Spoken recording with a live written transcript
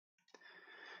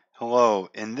Hello,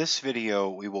 in this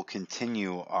video we will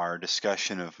continue our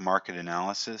discussion of market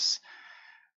analysis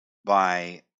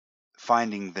by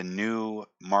finding the new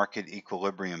market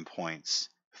equilibrium points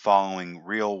following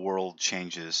real-world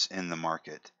changes in the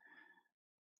market.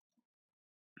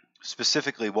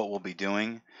 Specifically, what we'll be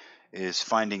doing is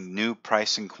finding new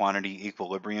price and quantity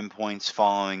equilibrium points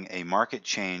following a market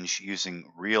change using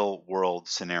real-world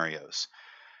scenarios.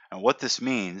 And what this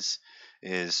means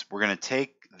is we're going to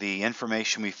take the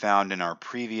information we found in our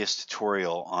previous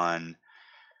tutorial on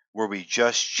where we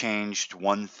just changed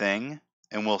one thing,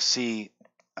 and we'll see,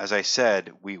 as I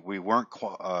said, we weren't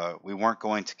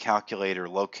going to calculate or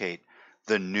locate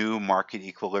the new market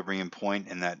equilibrium point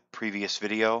in that previous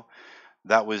video.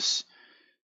 That was,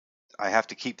 I have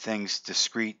to keep things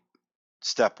discrete,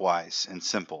 stepwise, and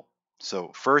simple.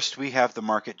 So first we have the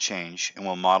market change, and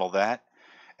we'll model that.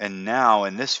 And now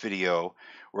in this video,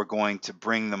 we're going to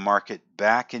bring the market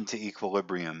back into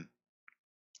equilibrium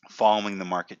following the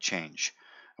market change.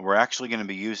 And we're actually going to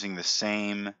be using the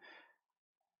same,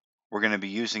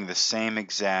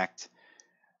 exact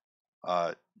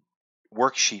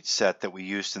worksheet set that we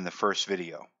used in the first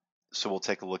video. So we'll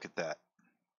take a look at that.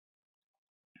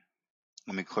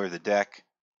 Let me clear the deck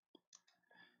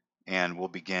and we'll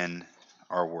begin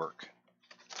our work.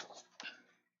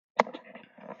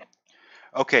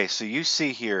 Okay, so you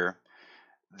see here,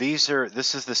 this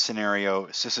is the scenario.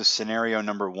 This is scenario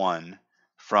number 1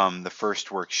 from the first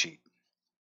worksheet.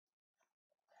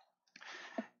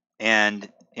 And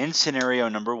in scenario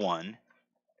number 1,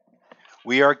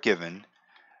 we are given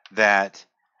that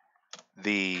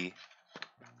the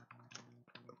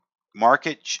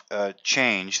market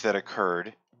change that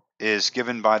occurred is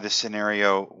given by the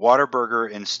scenario Whataburger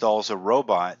installs a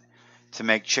robot to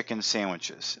make chicken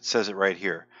sandwiches. It says it right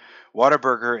here.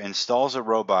 Whataburger installs a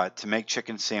robot to make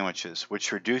chicken sandwiches,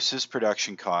 which reduces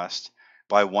production cost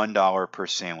by $1 per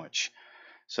sandwich.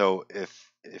 So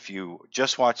if you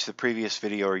just watched the previous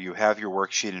video or you have your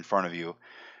worksheet in front of you,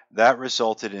 that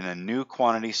resulted in a new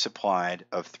quantity supplied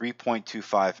of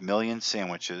 3.25 million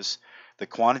sandwiches. The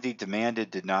quantity demanded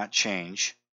did not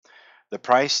change. The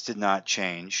price did not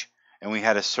change. And we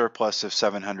had a surplus of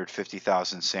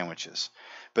 750,000 sandwiches.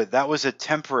 But that was a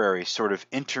temporary sort of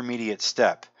intermediate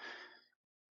step.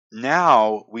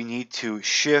 Now we need to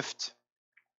shift.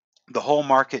 The whole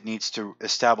market needs to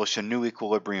establish a new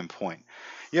equilibrium point.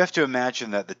 You have to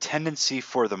imagine that the tendency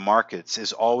for the markets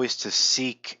is always to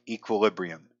seek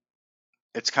equilibrium.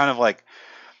 It's kind of like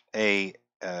a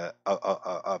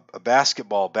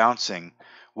basketball bouncing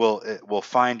will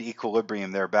find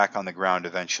equilibrium there back on the ground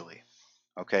eventually.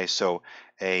 Okay, so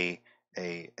a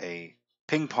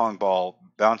ping pong ball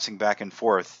bouncing back and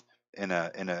forth in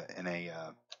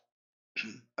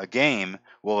a game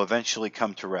will eventually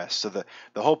come to rest. So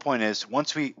the whole point is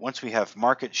once we have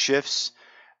market shifts,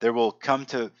 there will come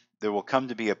to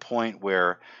be a point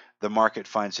where the market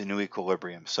finds a new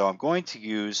equilibrium. So I'm going to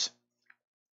use,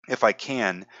 if I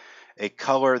can, a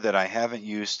color that I haven't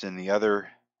used in the other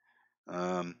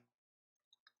in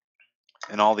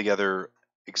all the other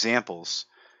examples,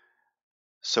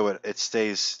 so it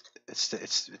stays.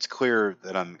 It's clear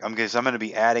that I'm going to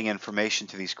be adding information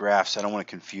to these graphs. I don't want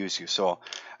to confuse you, so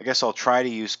I guess I'll try to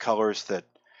use colors that,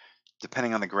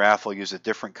 depending on the graph, I'll use a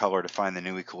different color to find the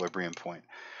new equilibrium point.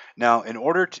 Now, in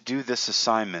order to do this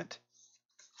assignment,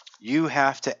 you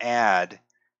have to add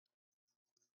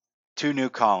 2 new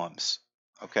columns.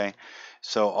 Okay,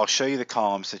 so I'll show you the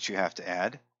columns that you have to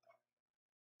add.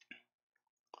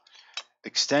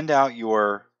 Extend out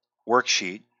your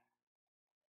worksheet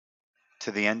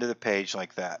to the end of the page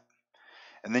like that.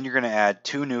 And then you're going to add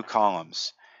 2 new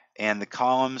columns. And the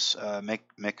columns, make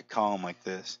a column like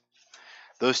this.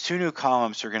 Those 2 new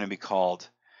columns are going to be called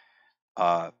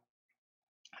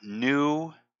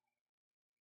new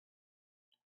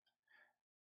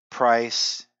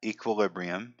price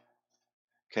equilibrium,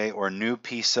 okay, or new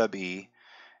P sub E,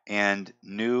 and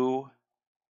new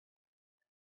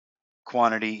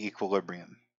quantity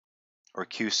equilibrium, or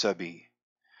Q sub E.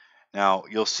 Now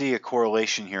you'll see a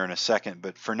correlation here in a second,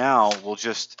 but for now we're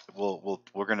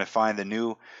going to find the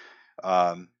new,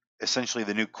 essentially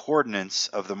the new coordinates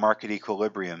of the market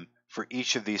equilibrium for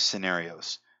each of these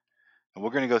scenarios. And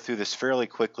we're going to go through this fairly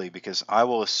quickly because I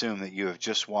will assume that you have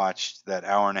just watched that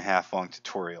 1.5 hour long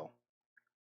tutorial.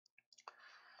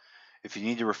 If you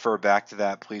need to refer back to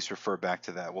that, please refer back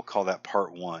to that. We'll call that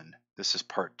part 1. This is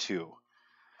part 2.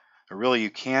 But really, you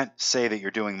can't say that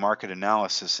you're doing market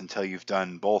analysis until you've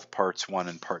done both parts 1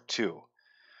 and part 2.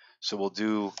 So we'll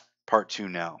do part 2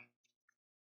 now.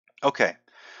 Okay,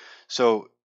 so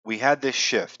we had this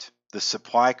shift. The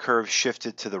supply curve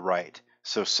shifted to the right.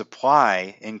 So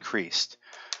supply increased.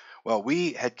 Well,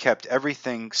 we had kept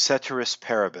everything ceteris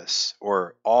paribus,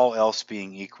 or all else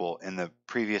being equal, in the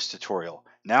previous tutorial.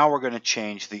 Now we're going to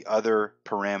change the other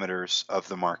parameters of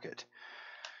the market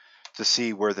to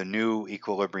see where the new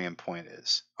equilibrium point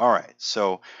is. All right,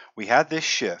 so we had this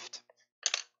shift.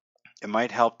 It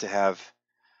might help to have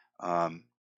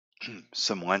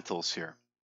some lentils here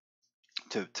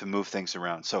to move things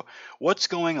around. So what's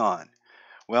going on?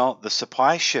 Well, the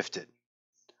supply shifted.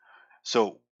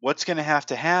 So what's going to have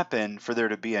to happen for there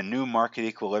to be a new market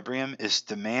equilibrium is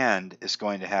demand is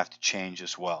going to have to change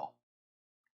as well.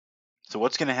 So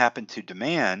what's going to happen to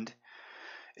demand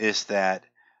is that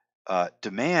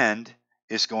demand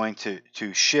is going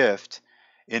to shift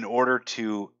in order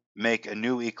to make a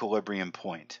new equilibrium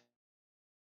point.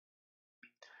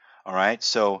 All right,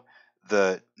 so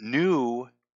the new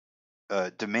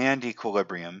demand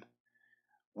equilibrium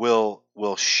will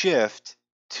shift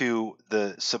to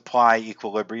the supply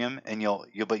equilibrium, and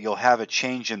you'll have a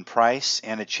change in price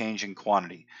and a change in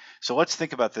quantity. So let's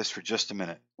think about this for just a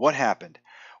minute. What happened?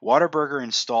 Whataburger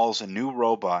installs a new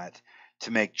robot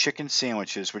to make chicken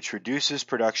sandwiches, which reduces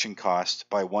production costs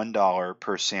by $1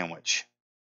 per sandwich.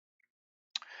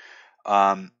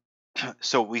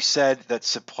 So we said that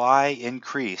supply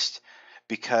increased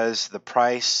because the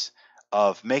price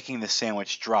of making the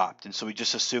sandwich dropped. And so we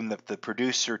just assumed that the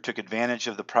producer took advantage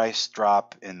of the price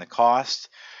drop in the cost.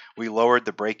 We lowered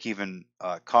the break-even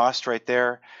cost right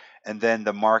there. And then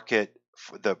the market,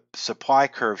 the supply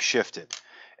curve shifted.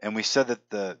 And we said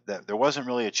that there wasn't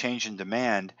really a change in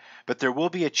demand, but there will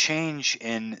be a change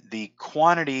in the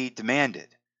quantity demanded,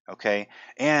 okay,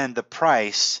 and the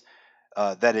price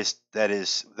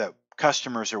that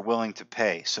customers are willing to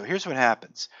pay. So here's what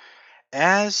happens.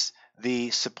 As the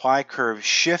supply curve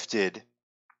shifted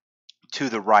to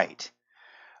the right,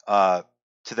 to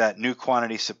that new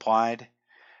quantity supplied,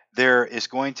 there is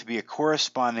going to be a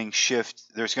corresponding shift.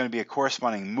 There's going to be a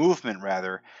corresponding movement,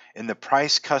 rather, in the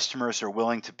price customers are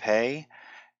willing to pay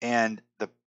and the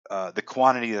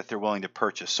quantity that they're willing to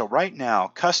purchase. So right now,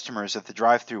 customers at the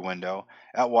drive-through window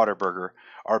at Whataburger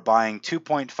are buying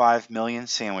 2.5 million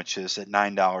sandwiches at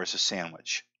 $9 a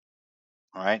sandwich.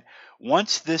 All right.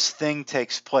 Once this thing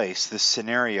takes place, this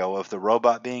scenario of the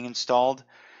robot being installed,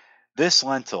 this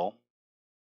lentil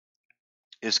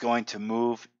is going to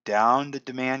move down the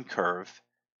demand curve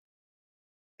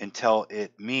until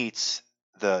it meets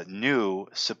the new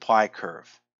supply curve.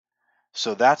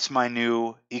 So that's my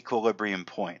new equilibrium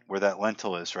point, where that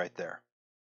lentil is right there.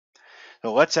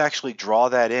 So let's actually draw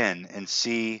that in and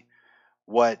see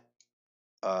what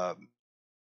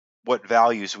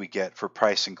values we get for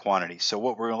price and quantity. So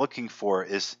what we're looking for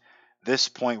is this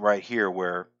point right here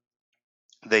where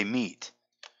they meet.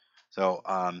 So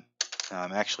I'm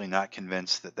actually not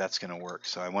convinced that that's going to work.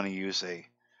 So I want to use a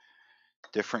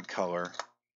different color,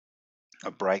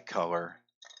 a bright color.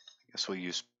 I guess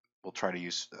we'll try to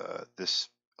use this.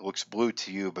 It looks blue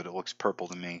to you, but it looks purple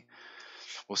to me.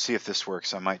 We'll see if this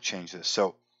works. I might change this.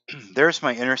 So there's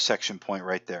my intersection point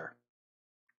right there.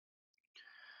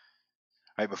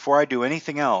 All right, before I do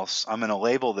anything else, I'm going to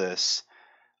label this.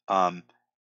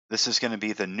 This is going to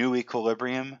be the new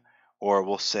equilibrium, or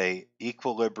we'll say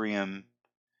equilibrium.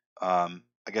 I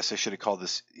guess I should have called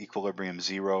this equilibrium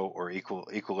 0 or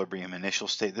equilibrium initial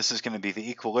state. This is going to be the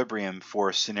equilibrium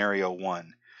for scenario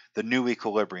 1, the new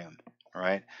equilibrium. All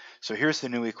right. So here's the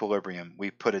new equilibrium. We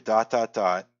put a dot, dot,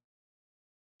 dot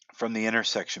from the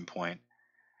intersection point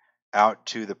out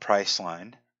to the price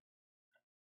line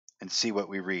and see what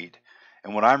we read.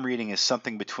 And what I'm reading is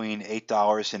something between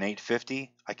 $8 and $8.50.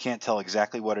 I can't tell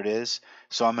exactly what it is,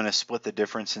 so I'm going to split the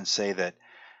difference and say that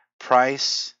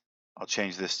price, I'll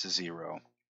change this to 0,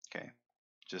 okay,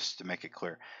 just to make it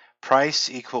clear.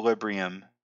 Price equilibrium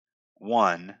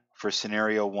 1 for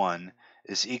scenario 1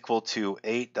 is equal to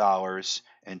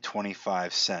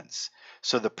 $8.25.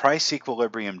 So the price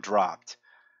equilibrium dropped.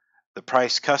 The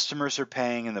price customers are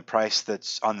paying and the price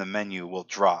that's on the menu will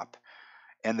drop.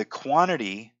 And the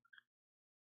quantity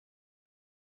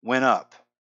went up.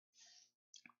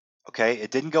 Okay,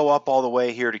 it didn't go up all the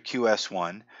way here to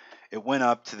QS1. It went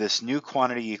up to this new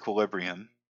quantity equilibrium,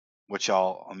 which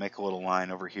I'll make a little line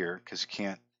over here because you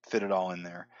can't fit it all in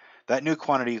there. That new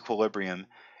quantity equilibrium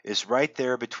is right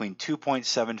there between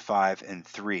 2.75 and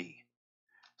 3.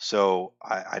 So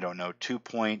I don't know,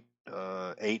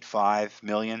 2.85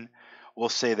 million. We'll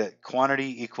say that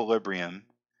quantity equilibrium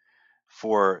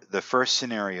for the first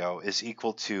scenario is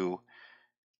equal to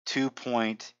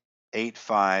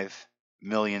 2.85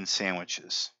 million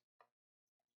sandwiches.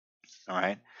 All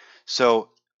right.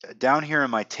 So down here in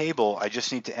my table, I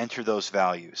just need to enter those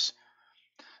values.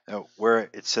 where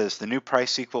it says the new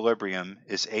price equilibrium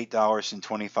is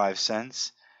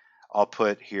 $8.25, I'll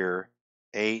put here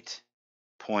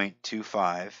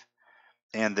 8.25,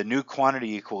 and the new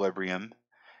quantity equilibrium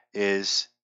is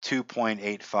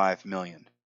 2.85 million.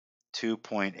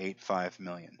 2.85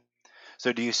 million.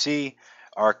 So do you see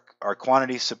our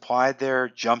quantity supplied there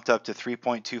jumped up to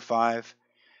 3.25,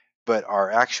 but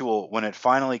our actual, when it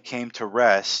finally came to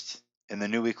rest in the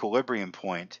new equilibrium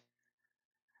point,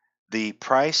 the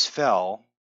price fell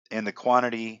and the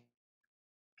quantity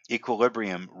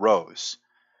equilibrium rose.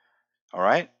 All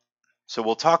right? So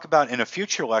we'll talk about in a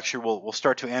future lecture, we'll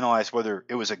start to analyze whether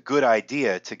it was a good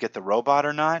idea to get the robot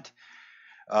or not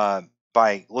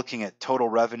by looking at total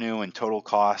revenue and total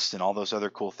cost and all those other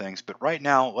cool things. But right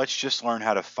now, let's just learn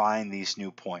how to find these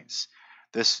new points.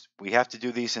 We have to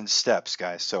do these in steps,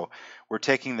 guys. So we're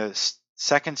taking the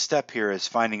second step here is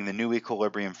finding the new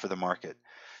equilibrium for the market.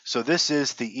 So this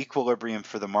is the equilibrium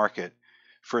for the market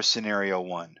for scenario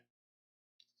 1.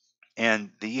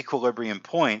 And the equilibrium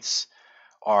points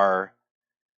are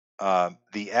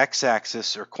the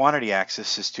x-axis or quantity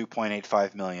axis is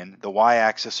 2.85 million. The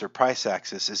y-axis or price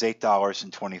axis is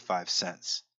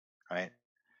 $8.25, right?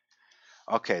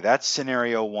 Okay, that's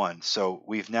scenario 1. So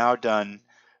we've now done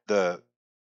the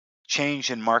change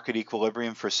in market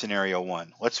equilibrium for scenario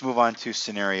 1. Let's move on to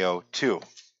scenario 2.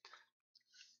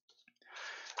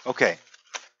 Okay,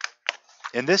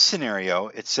 in this scenario,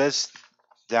 it says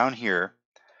down here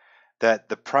that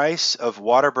the price of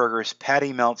Whataburger's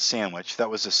patty melt sandwich, that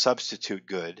was a substitute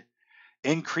good,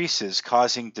 increases,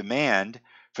 causing demand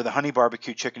for the honey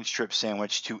barbecue chicken strip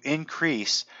sandwich to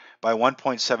increase by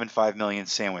 1.75 million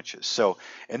sandwiches. So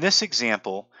in this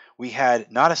example, we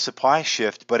had not a supply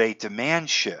shift, but a demand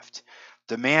shift.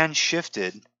 Demand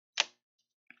shifted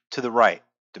to the right.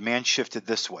 Demand shifted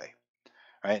this way,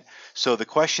 right? So the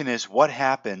question is, what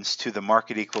happens to the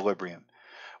market equilibrium?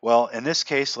 Well, in this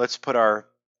case, let's put our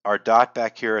dot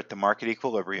back here at the market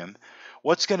equilibrium.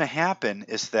 What's going to happen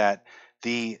is that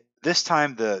this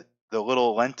time the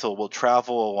little lentil will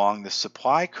travel along the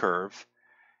supply curve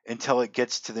until it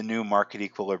gets to the new market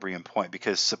equilibrium point,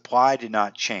 because supply did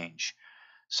not change.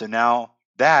 So now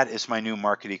that is my new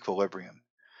market equilibrium.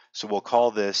 So we'll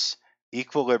call this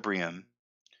equilibrium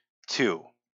 2.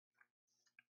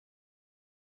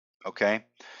 Okay,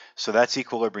 so that's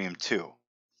equilibrium 2.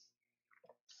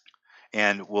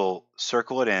 And we'll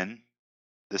circle it in.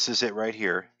 This is it right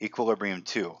here, equilibrium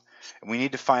 2. And we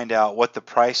need to find out what the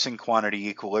price and quantity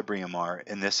equilibrium are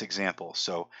in this example.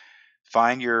 So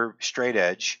find your straight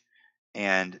edge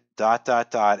and dot,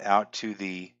 dot, dot out to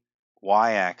the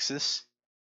y-axis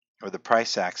or the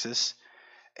price axis.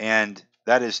 And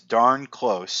that is darn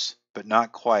close, but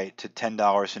not quite, to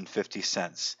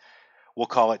 $10.50. We'll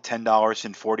call it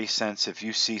 $10.40. If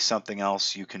you see something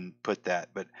else, you can put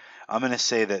that. But I'm going to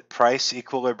say that price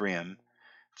equilibrium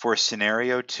for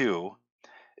scenario 2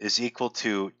 is equal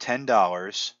to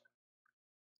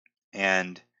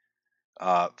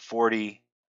 $10.40.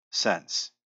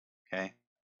 Okay.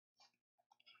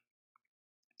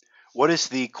 What is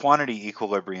the quantity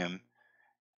equilibrium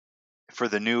for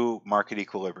the new market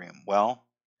equilibrium? Well,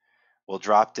 we'll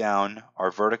drop down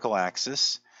our vertical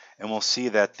axis and we'll see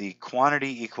that the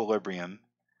quantity equilibrium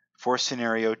for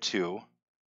scenario 2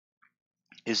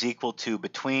 is equal to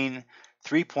between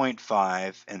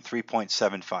 3.5 and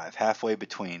 3.75, halfway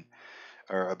between,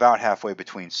 or about halfway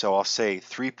between. So I'll say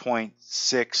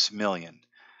 3.6 million.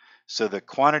 So the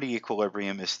quantity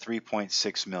equilibrium is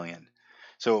 3.6 million.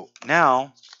 So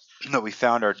now that we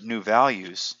found our new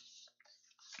values,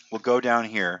 we'll go down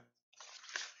here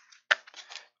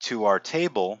to our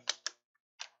table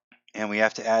and we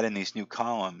have to add in these new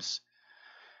columns.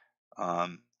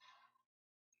 We'll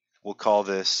call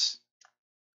this,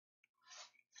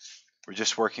 we're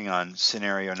just working on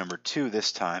scenario number 2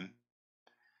 this time.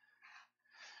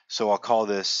 So I'll call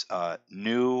this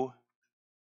new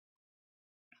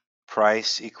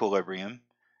price equilibrium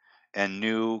and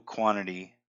new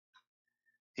quantity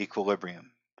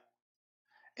equilibrium.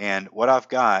 And what I've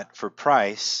got for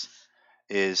price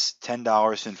is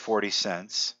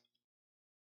 $10.40.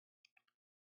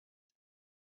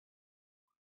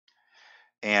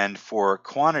 And for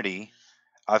quantity,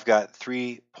 I've got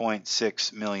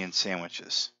 3.6 million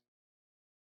sandwiches.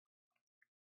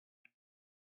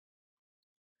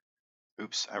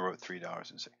 Oops, I wrote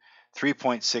 $3.06.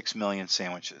 3.6 million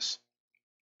sandwiches.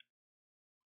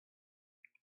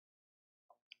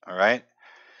 All right.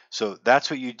 So that's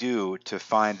what you do to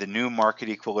find the new market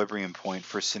equilibrium point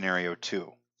for scenario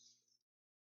 2.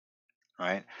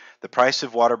 Right? The price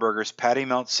of Whataburger's patty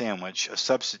melt sandwich, a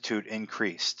substitute,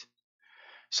 increased.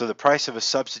 So the price of a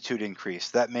substitute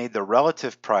increased. That made the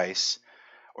relative price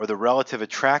or the relative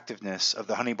attractiveness of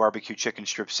the honey barbecue chicken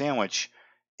strip sandwich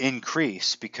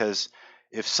increase, because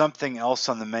if something else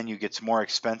on the menu gets more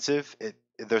expensive,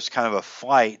 there's kind of a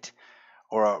flight,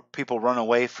 or people run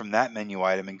away from that menu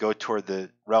item and go toward the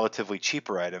relatively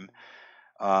cheaper item.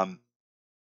 But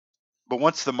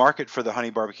once the market for the honey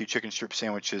barbecue chicken strip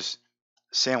sandwich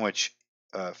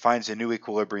finds a new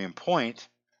equilibrium point,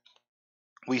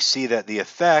 we see that the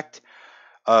effect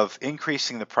of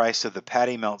increasing the price of the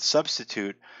patty melt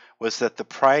substitute was that the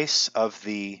price of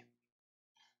the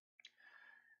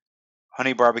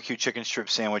honey barbecue chicken strip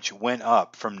sandwich went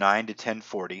up from $9 to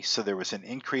 $10.40. So there was an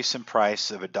increase in price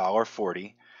of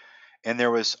 $1.40, and there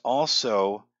was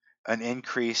also an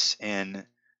increase in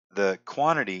the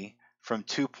quantity from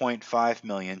 2.5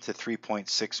 million to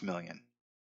 3.6 million.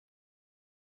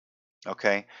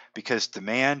 Okay, because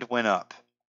demand went up.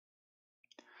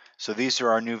 So these are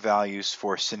our new values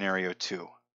for scenario 2.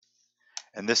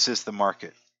 And this is the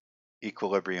market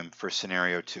equilibrium for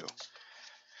scenario 2.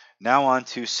 Now on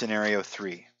to scenario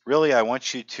 3. Really, I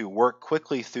want you to work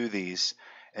quickly through these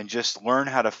and just learn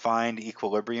how to find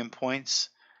equilibrium points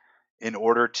in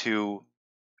order to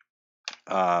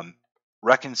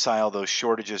reconcile those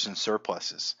shortages and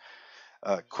surpluses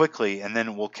quickly, and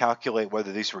then we'll calculate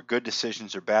whether these were good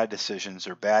decisions or bad decisions,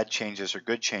 or bad changes or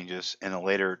good changes in a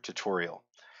later tutorial.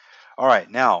 All right,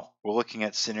 now we're looking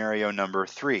at scenario number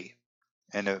 3,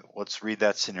 and let's read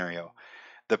that scenario.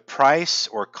 The price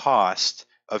or cost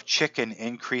of chicken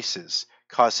increases,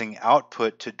 causing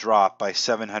output to drop by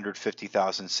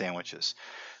 750,000 sandwiches.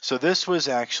 So this was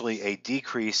actually a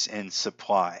decrease in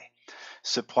supply.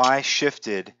 Supply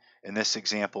shifted, in this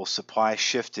example, supply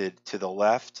shifted to the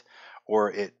left,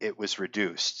 or it was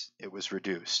reduced. It was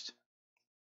reduced.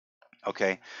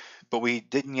 Okay, but we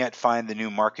didn't yet find the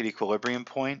new market equilibrium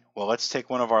point. Well, let's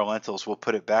take one of our lentils, we'll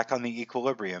put it back on the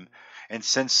equilibrium, and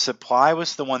since supply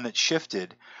was the one that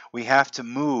shifted, we have to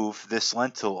move this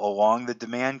lentil along the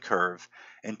demand curve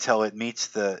until it meets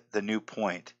the new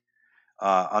point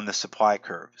on the supply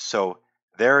curve. So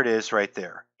there it is right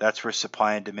there. That's where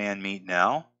supply and demand meet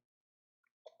now.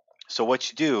 So what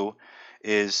you do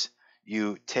is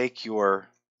you take your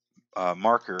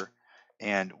marker,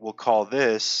 and we'll call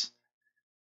this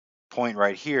point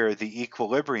right here the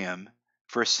equilibrium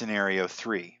for scenario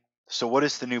 3. So what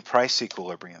is the new price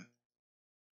equilibrium?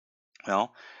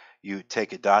 Well, you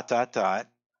take a dot, dot, dot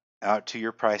out to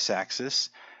your price axis,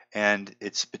 and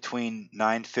it's between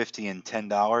 $9.50 and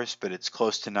 $10, but it's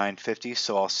close to $9.50,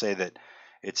 so I'll say that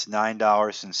it's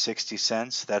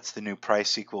 $9.60. That's the new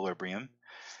price equilibrium.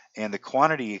 And the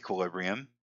quantity equilibrium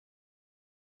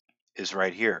is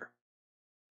right here.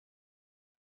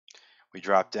 We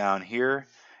drop down here,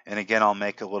 and again I'll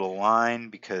make a little line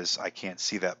because I can't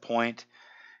see that point.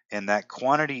 And that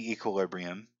quantity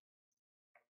equilibrium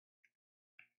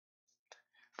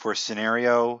for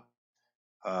scenario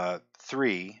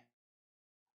 3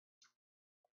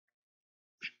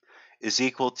 is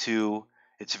equal to,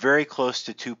 it's very close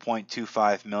to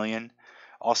 2.25 million.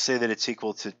 I'll say that it's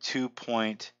equal to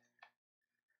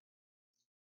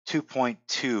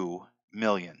 2.2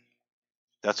 million.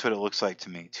 That's what it looks like to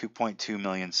me, 2.2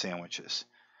 million sandwiches.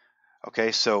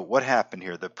 Okay, so what happened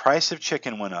here? The price of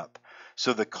chicken went up,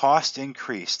 so the cost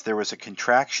increased. There was a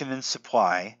contraction in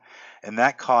supply, and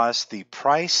that caused the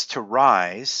price to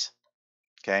rise,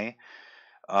 okay,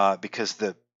 because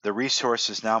the resource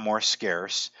is now more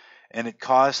scarce, and it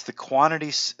caused the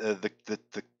quantities, the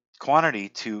quantity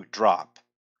to drop.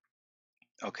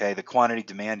 Okay, the quantity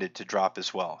demanded to drop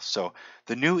as well. So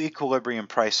the new equilibrium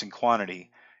price and quantity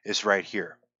is right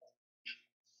here.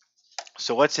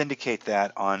 So let's indicate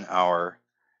that on our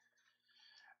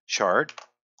chart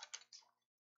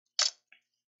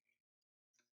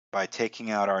by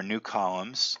taking out our new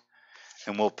columns,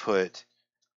 and we'll put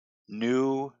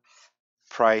new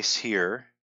price here.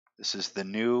 This is the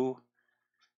new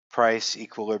price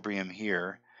equilibrium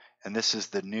here, and this is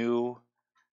the new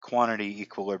quantity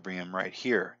equilibrium right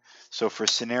here. So for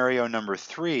scenario number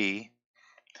 3,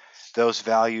 those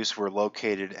values were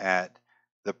located at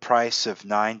the price of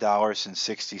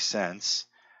 $9.60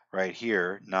 right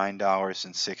here,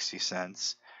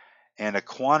 $9.60, and a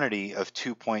quantity of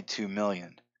 2.2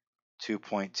 million.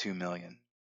 2.2 million.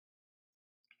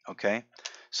 Okay,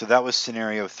 so that was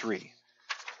scenario 3.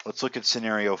 Let's look at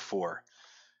scenario 4.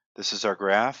 This is our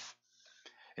graph.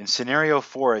 In scenario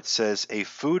 4, it says a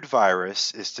food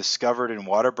virus is discovered in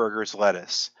Whataburger's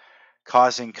lettuce,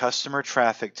 causing customer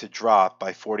traffic to drop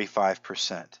by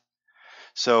 45%.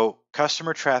 So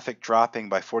customer traffic dropping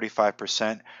by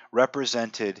 45%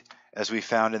 represented as we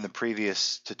found in the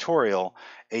previous tutorial,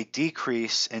 a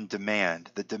decrease in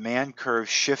demand. The demand curve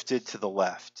shifted to the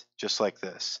left, just like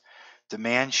this.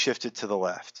 Demand shifted to the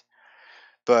left.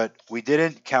 But we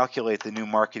didn't calculate the new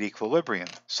market equilibrium.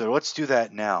 So let's do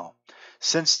that now.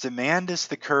 Since demand is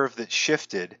the curve that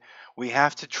shifted, we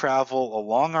have to travel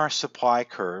along our supply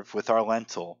curve with our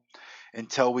lentil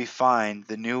until we find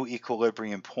the new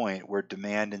equilibrium point where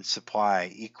demand and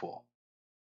supply equal.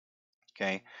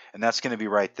 Okay, and that's going to be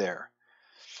right there.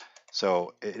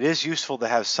 So it is useful to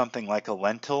have something like a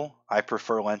lentil. I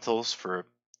prefer lentils for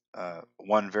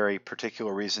one very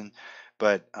particular reason,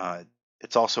 but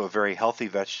it's also a very healthy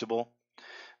vegetable,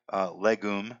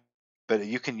 legume, but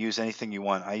you can use anything you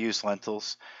want. I use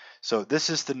lentils. So this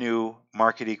is the new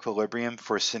market equilibrium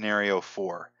for scenario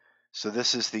 4. So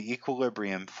this is the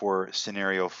equilibrium for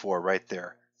scenario 4 right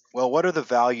there. Well, what are the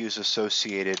values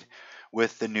associated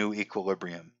with the new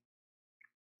equilibrium?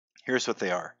 Here's what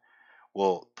they are.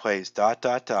 We'll place dot,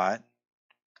 dot, dot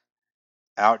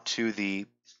out to the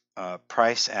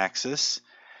price axis,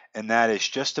 and that is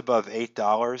just above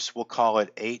 $8. We'll call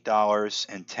it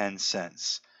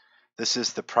 $8.10. This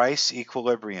is the price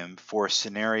equilibrium for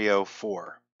scenario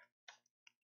 4,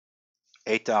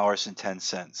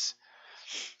 $8.10.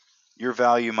 Your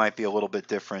value might be a little bit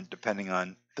different depending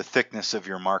on the thickness of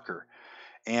your marker.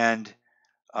 And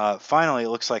finally, it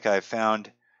looks like I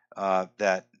found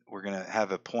that we're going to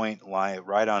have a point lie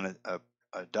right on a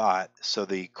dot. So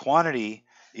the quantity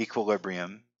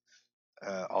equilibrium,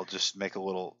 I'll just make a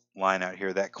little line out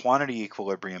here. That quantity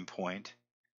equilibrium point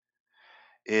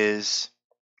is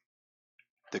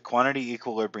the quantity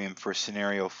equilibrium for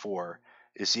scenario 4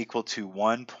 is equal to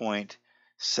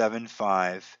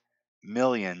 1.75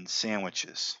 million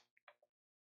sandwiches.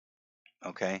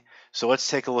 Okay, so let's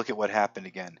take a look at what happened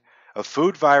again. A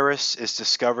food virus is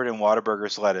discovered in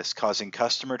Whataburger's lettuce, causing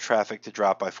customer traffic to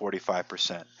drop by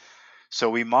 45%. So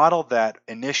we modeled that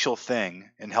initial thing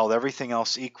and held everything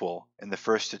else equal in the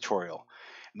first tutorial.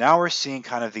 Now we're seeing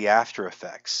kind of the after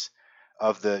effects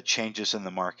of the changes in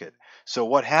the market. So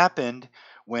what happened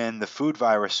when the food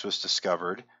virus was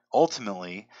discovered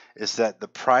ultimately is that the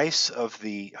price of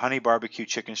the honey barbecue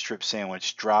chicken strip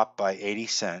sandwich dropped by 80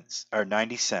 cents or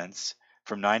 90 cents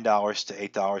from $9 to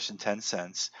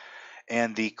 $8.10,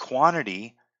 and the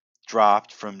quantity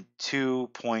dropped from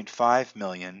 2.5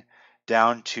 million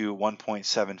down to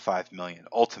 1.75 million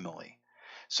ultimately.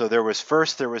 So there was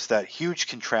that huge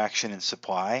contraction in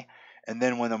supply, and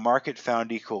then when the market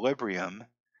found equilibrium,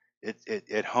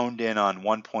 it honed in on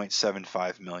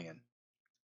 1.75 million.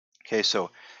 Okay,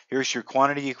 so here's your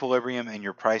quantity equilibrium and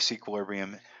your price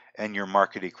equilibrium and your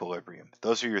market equilibrium.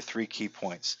 Those are your 3 key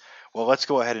points. Well, let's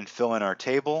go ahead and fill in our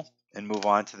table and move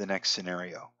on to the next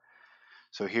scenario.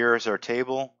 So here's our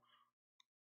table,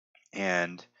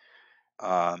 and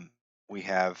we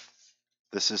have,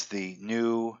 this is the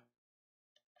new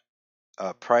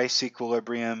price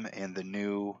equilibrium and the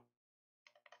new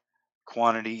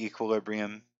quantity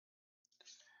equilibrium,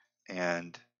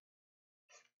 and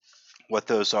what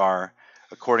those are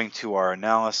according to our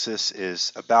analysis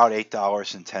is about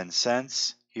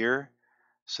 $8.10 here.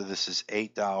 So this is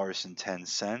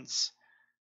 $8.10,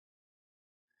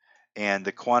 and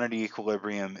the quantity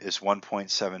equilibrium is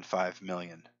 1.75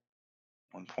 million.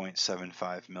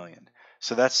 1.75 million.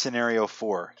 So that's scenario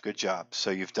 4. Good job. So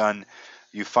you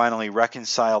finally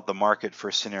reconciled the market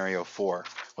for scenario 4.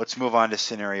 Let's move on to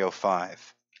scenario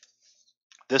 5.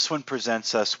 This one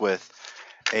presents us with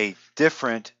a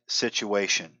different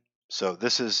situation. So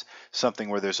this is something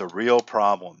where there's a real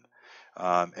problem,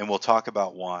 and we'll talk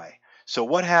about why. So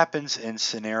what happens in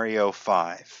scenario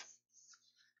 5?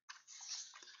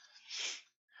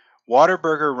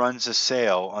 Whataburger runs a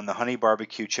sale on the honey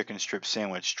barbecue chicken strip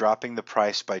sandwich, dropping the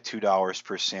price by $2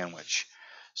 per sandwich.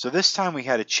 So this time we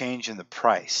had a change in the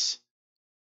price.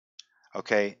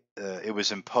 Okay, it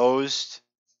was imposed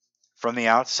from the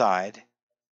outside,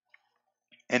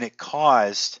 and it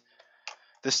caused,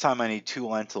 this time I need 2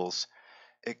 lentils,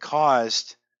 it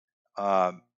caused,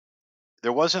 there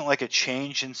wasn't like a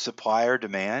change in supply or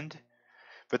demand,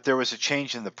 but there was a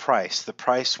change in the price. The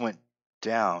price went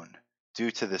down due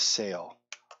to the sale.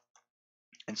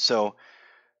 And so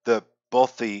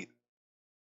both the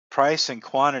price and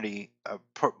quantity,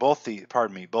 both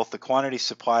the quantity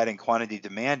supplied and quantity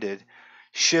demanded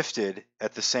shifted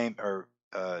at the same, or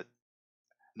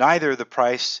neither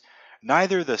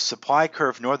the supply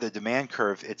curve nor the demand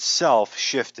curve itself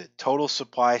shifted. Total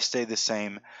supply stayed the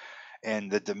same and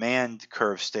the demand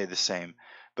curve stayed the same,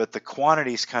 but the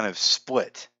quantities kind of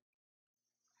split.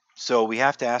 So we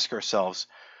have to ask ourselves,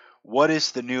 what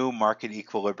is the new market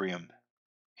equilibrium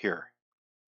here?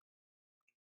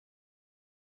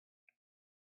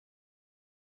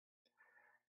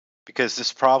 because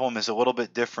this problem is a little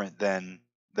bit different than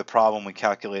the problem we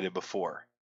calculated before,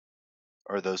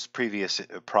 or those previous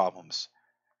problems.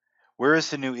 Where is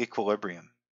the new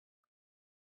equilibrium?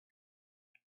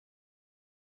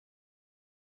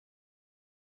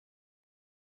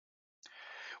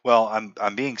 Well,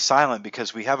 I'm being silent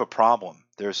because we have a problem.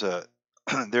 There's a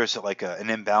there's like an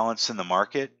imbalance in the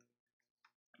market.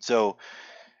 So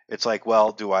it's like,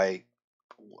 well,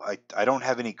 I don't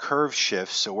have any curve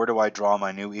shifts, so where do I draw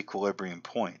my new equilibrium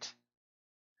point?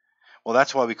 Well,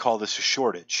 that's why we call this a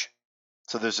shortage.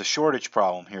 So there's a shortage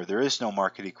problem here. There is no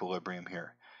market equilibrium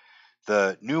here.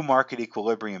 The new market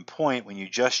equilibrium point, when you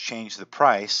just change the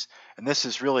price, and this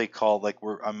is really called, like,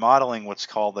 I'm modeling what's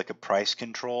called like a price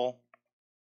control.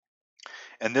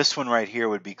 And this one right here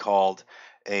would be called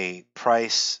a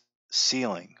price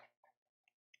ceiling.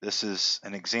 This is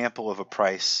an example of a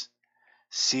price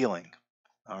ceiling.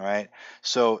 All right.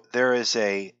 So there's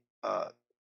an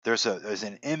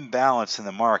imbalance in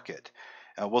the market.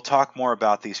 We'll talk more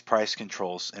about these price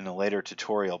controls in a later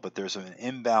tutorial, but there's an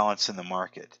imbalance in the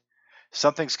market.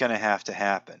 Something's going to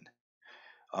happen.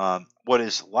 What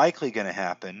is likely going to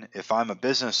happen if I'm a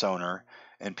business owner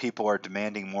and people are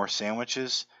demanding more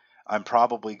sandwiches, I'm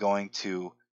probably going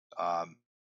to um,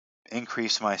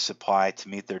 increase my supply to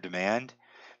meet their demand.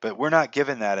 But we're not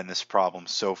given that in this problem.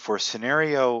 So for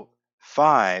scenario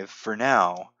 5, for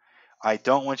now, I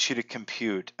don't want you to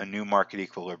compute a new market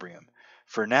equilibrium.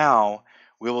 For now,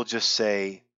 we'll just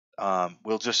say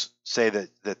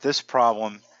that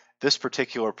this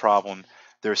particular problem,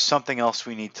 there's something else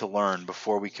we need to learn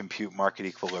before we compute market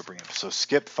equilibrium. So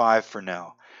skip 5 for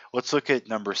now. Let's look at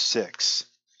number 6.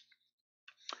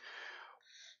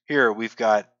 Here we've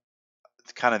got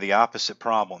kind of the opposite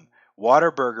problem.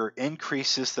 Whataburger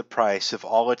increases the price of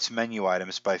all its menu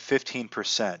items by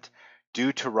 15%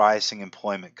 due to rising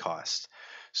employment costs.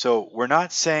 So we're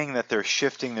not saying that they're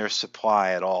shifting their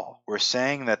supply at all. We're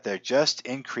saying that they just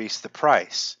increased the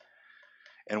price.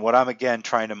 And what I'm again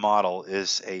trying to model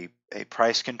is a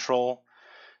price control.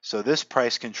 So this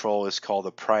price control is called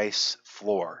a price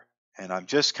floor. And I'm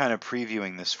just kind of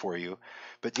previewing this for you.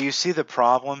 But do you see the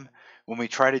problem? When we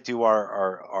try to do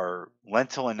our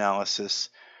lentil analysis,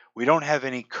 we don't have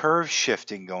any curve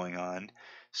shifting going on.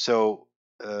 So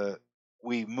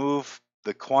we move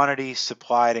the quantity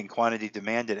supplied and quantity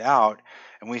demanded out,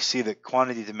 and we see that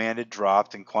quantity demanded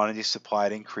dropped and quantity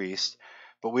supplied increased.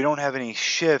 But we don't have any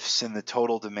shifts in the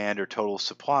total demand or total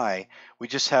supply. We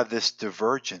just have this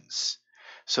divergence.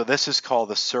 So this is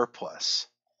called a surplus.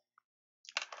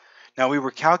 Now we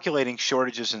were calculating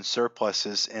shortages and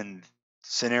surpluses in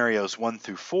scenarios 1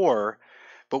 through 4,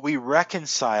 but we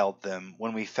reconciled them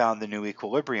when we found the new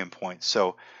equilibrium point.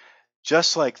 So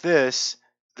just like this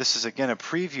is again a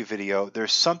preview video.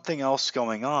 There's something else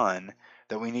going on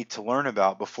that we need to learn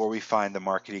about before we find the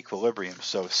market equilibrium.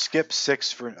 So skip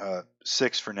 6 for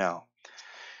now.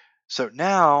 So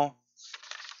now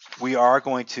we are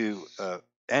going to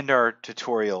end our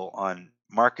tutorial on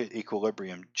market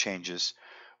equilibrium changes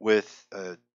with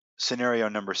scenario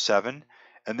number 7,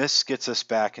 and this gets us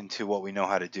back into what we know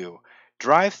how to do.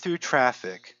 Drive-through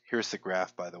traffic, here's the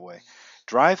graph by the way,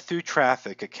 drive-through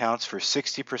traffic accounts for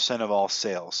 60% of all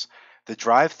sales. The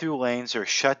drive-through lanes are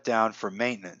shut down for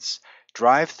maintenance.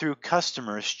 Drive-through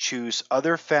customers choose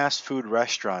other fast food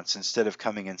restaurants instead of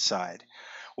coming inside.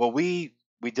 Well, we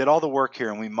did all the work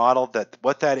here and we modeled that.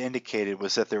 What that indicated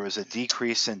was that there was a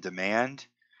decrease in demand.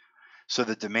 So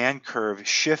the demand curve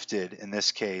shifted in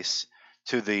this case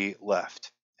to the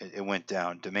left. It went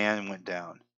down. Demand went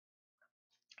down.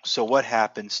 So what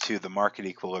happens to the market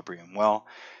equilibrium? Well,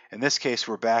 in this case,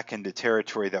 we're back into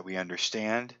territory that we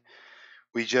understand.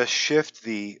 We just shift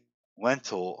the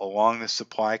lentil along the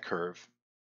supply curve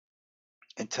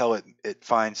until it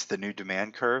finds the new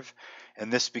demand curve,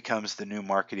 and this becomes the new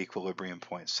market equilibrium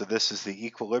point. So this is the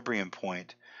equilibrium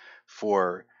point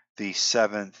for the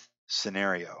 7th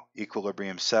scenario.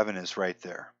 Equilibrium 7 is right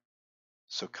there.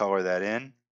 So color that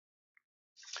in,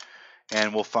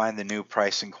 and we'll find the new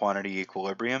price and quantity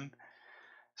equilibrium.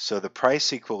 So the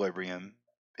price equilibrium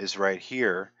is right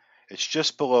here. It's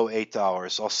just below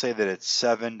 $8. I'll say that it's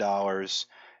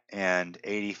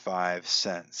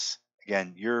 $7.85.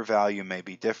 Again, your value may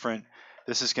be different.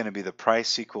 This is going to be the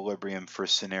price equilibrium for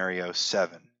scenario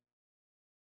 7,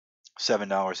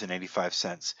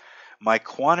 $7.85. My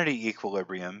quantity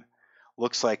equilibrium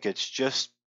looks like it's just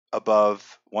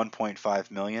above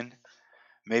 1.5 million.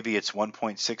 Maybe it's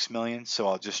 1.6 million, so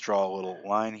I'll just draw a little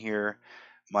line here.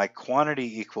 My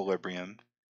quantity equilibrium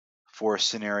for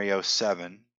scenario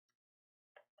 7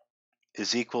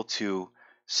 is equal to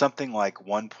something like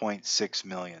 1.6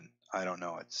 million. I don't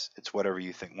know, it's whatever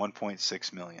you think,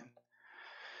 1.6 million.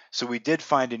 So we did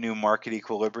find a new market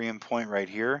equilibrium point right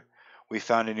here. We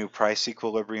found a new price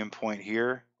equilibrium point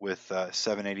here with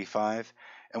 785,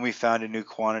 and we found a new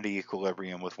quantity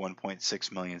equilibrium with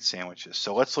 1.6 million sandwiches.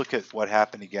 So let's look at what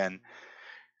happened again.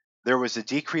 There was a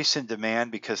decrease in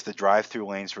demand because the drive-through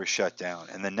lanes were shut down,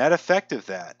 and the net effect of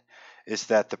that is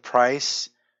that the price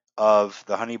of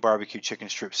the honey barbecue chicken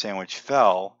strip sandwich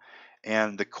fell,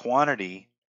 and the quantity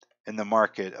in the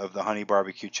market of the honey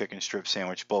barbecue chicken strip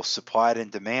sandwich, both supplied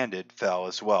and demanded, fell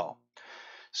as well.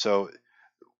 So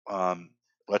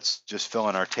let's just fill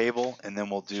in our table, and then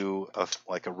we'll do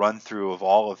like a run through of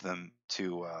all of them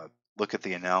to look at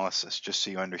the analysis, just so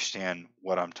you understand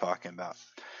what I'm talking about.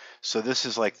 So this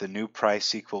is like the new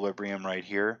price equilibrium right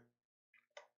here,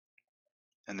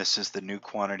 and this is the new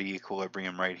quantity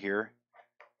equilibrium right here.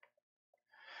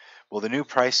 Well, the new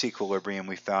price equilibrium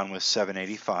we found was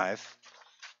 785.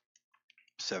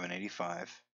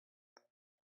 785.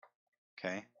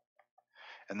 Okay.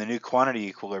 And the new quantity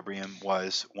equilibrium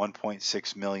was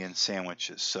 1.6 million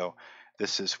sandwiches. So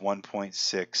this is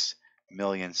 1.6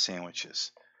 million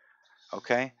sandwiches.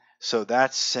 Okay, so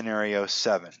that's scenario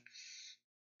 7.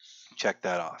 Check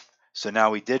that off. So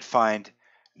now we did find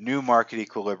new market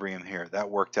equilibrium here. That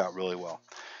worked out really well.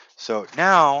 So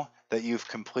now that you've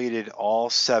completed all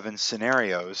 7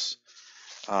 scenarios,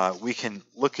 we can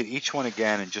look at each one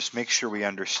again and just make sure we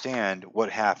understand what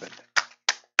happened.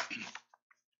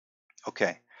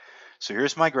 Okay, so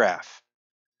here's my graph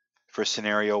for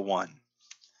scenario 1.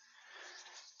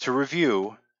 To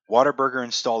review, Whataburger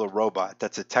installed a robot.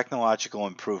 That's a technological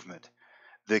improvement.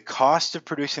 The cost of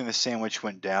producing the sandwich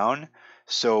went down,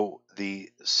 so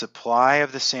the supply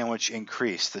of the sandwich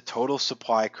increased. The total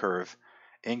supply curve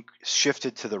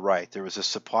shifted to the right. There was a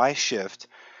supply shift,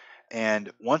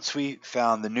 and once we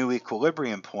found the new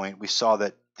equilibrium point, we saw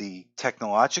that the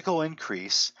technological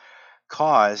increase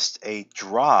caused a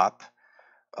drop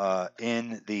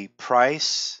in the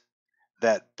price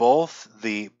that both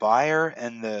the buyer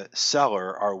and the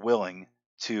seller are willing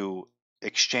to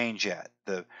exchange at.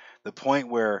 The point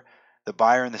where the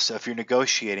buyer and the seller, if you're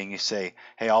negotiating, you say,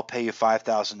 hey, I'll pay you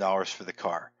 $5,000 for the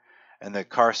car. And the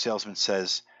car salesman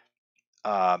says,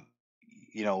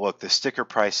 look, the sticker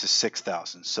price is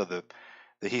 $6,000. So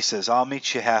he says, I'll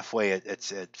meet you halfway at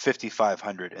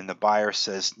 $5,500, and the buyer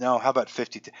says, no, how about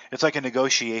 50? It's like a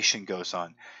negotiation goes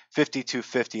on,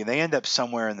 $5,250, and they end up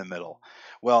somewhere in the middle.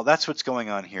 Well, that's what's going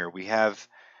on here. We have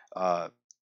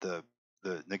the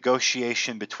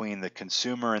negotiation between the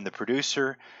consumer and the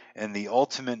producer, and the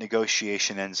ultimate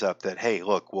negotiation ends up that, hey,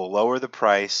 look, we'll lower the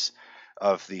price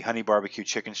of the honey barbecue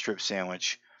chicken strip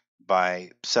sandwich by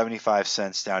 75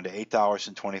 cents down to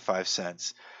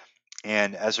 $8.25.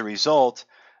 And as a result,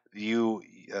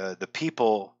 the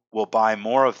people will buy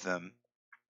more of them.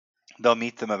 They'll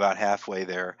meet them about halfway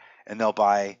there, and they'll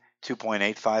buy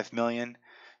 2.85 million.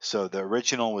 So the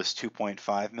original was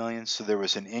 2.5 million. So there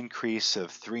was an increase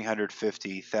of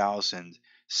 350,000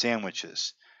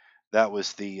 sandwiches. That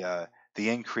was the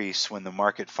increase when the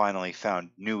market finally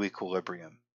found new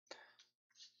equilibrium.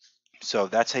 So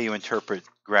that's how you interpret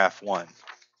graph 1.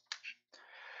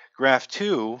 Graph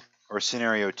 2, or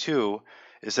scenario 2,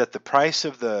 is that the price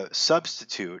of the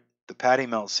substitute, the patty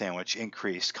melt sandwich,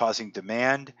 increased, causing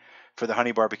demand for the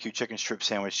honey barbecue chicken strip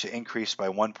sandwich to increase by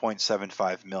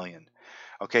 1.75 million.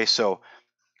 Okay, so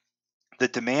the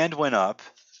demand went up.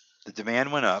 The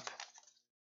demand went up.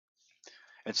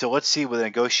 And so let's see with a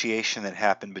negotiation that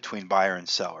happened between buyer and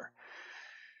seller.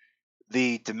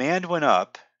 The demand went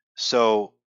up,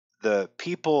 so the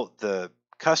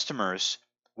customers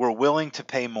were willing to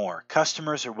pay more.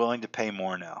 Customers are willing to pay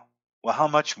more now. Well, how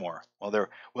much more? Well, they're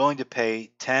willing to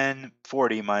pay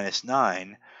 $10.40 minus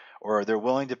 9, or they're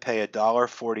willing to pay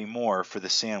 $1.40 more for the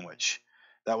sandwich.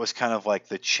 That was kind of like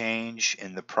the change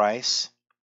in the price,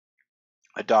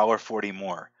 $1.40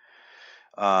 more.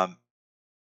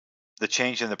 The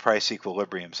change in the price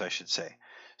equilibriums, I should say.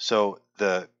 So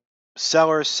the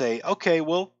sellers say, okay,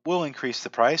 we'll increase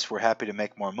the price. We're happy to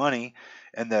make more money.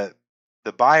 And the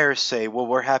buyers say, well,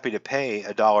 we're happy to pay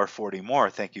 $1.40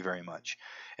 more. Thank you very much.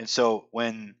 And so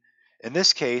in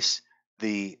this case,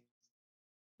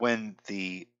 when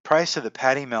the price of the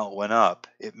patty melt went up,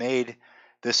 it made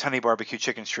this honey barbecue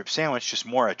chicken strip sandwich just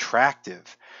more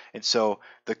attractive. And so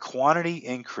the quantity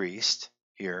increased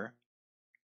here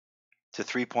to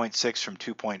 3.6 from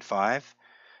 2.5.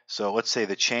 So let's say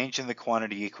the change in the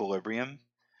quantity equilibrium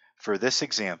for this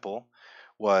example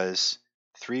was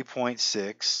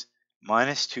 3.6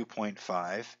 minus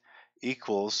 2.5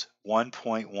 equals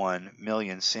 1.1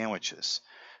 million sandwiches.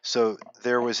 So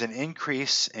there was an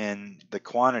increase in the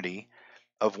quantity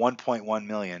of 1.1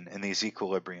 million in these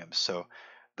equilibriums. So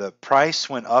the price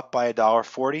went up by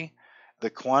 $1.40.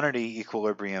 The quantity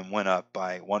equilibrium went up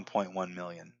by 1.1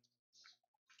 million.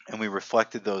 And we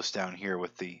reflected those down here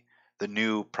with the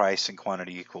new price and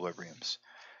quantity equilibriums.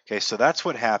 Okay, so that's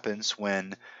what happens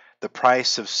when the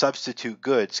price of substitute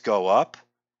goods go up,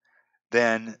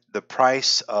 then the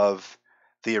price of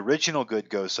the original good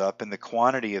goes up and the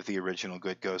quantity of the original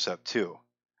good goes up too.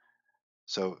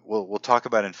 So we'll talk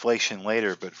about inflation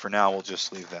later, but for now we'll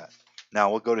just leave that. Now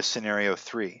we'll go to scenario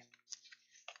 3.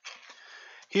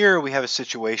 Here we have a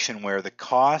situation where the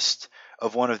cost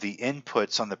of one of the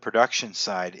inputs on the production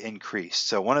side increased.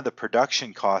 So one of the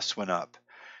production costs went up.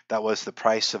 That was the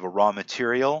price of a raw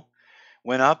material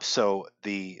went up, so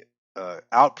the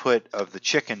output of the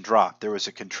chicken dropped. There was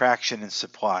a contraction in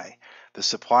supply. The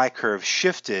supply curve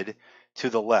shifted to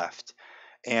the left.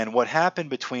 And what happened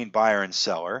between buyer and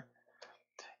seller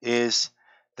is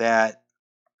that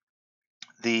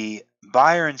the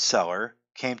buyer and seller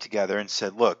came together and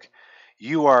said, look,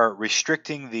 you are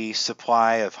restricting the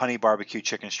supply of honey barbecue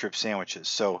chicken strip sandwiches.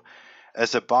 So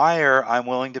as a buyer, I'm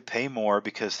willing to pay more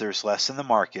because there's less in the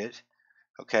market.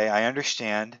 Okay, I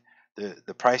understand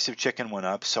the price of chicken went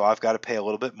up, so I've got to pay a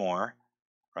little bit more,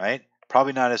 right?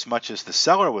 Probably not as much as the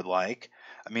seller would like.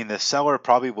 I mean, the seller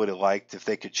probably would have liked if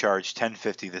they could charge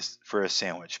 $10.50 for a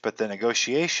sandwich, but the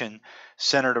negotiation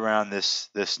centered around this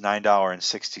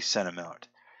 $9.60 amount.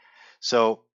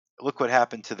 So look what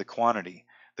happened to the quantity.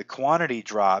 The quantity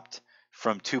dropped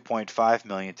from 2.5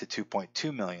 million to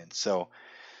 2.2 million. So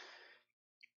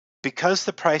because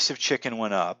the price of chicken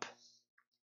went up,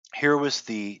 here was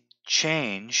the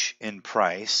change in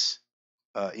price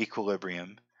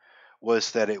equilibrium,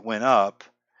 was that it went up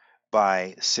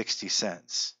by 60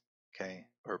 cents, okay,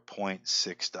 or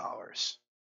 $0.6.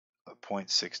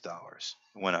 $0.6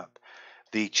 went up.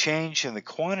 The change in the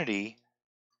quantity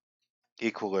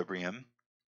equilibrium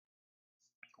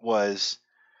was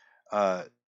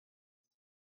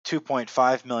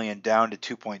 2.5 million down to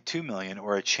 2.2 million,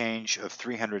 or a change of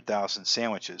 300,000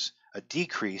 sandwiches, a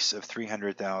decrease of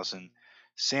 300,000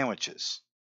 sandwiches.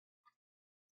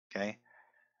 Okay,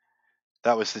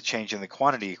 that was the change in the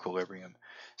quantity equilibrium.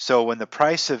 So when the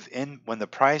price of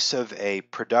a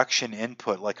production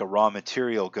input like a raw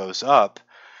material goes up,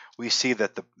 we see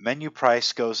that the menu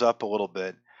price goes up a little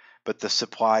bit, but the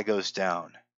supply goes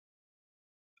down.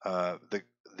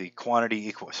 The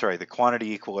quantity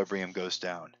equilibrium goes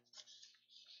down.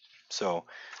 So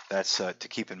that's to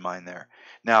keep in mind there.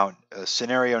 Now,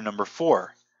 scenario number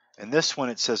 4. In this one,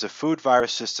 it says a food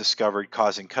virus is discovered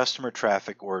causing customer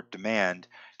traffic or demand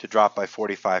to drop by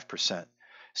 45%.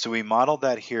 So we modeled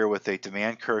that here with a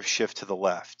demand curve shift to the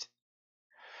left.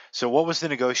 So what was the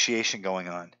negotiation going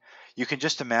on? You can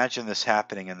just imagine this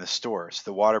happening in the stores.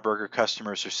 The Whataburger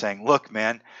customers are saying, look,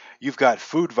 man, you've got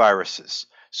food viruses,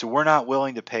 so we're not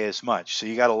willing to pay as much, so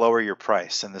you got to lower your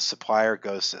price. And the supplier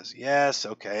says, yes,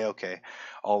 okay,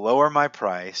 I'll lower my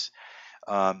price.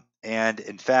 And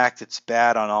in fact, it's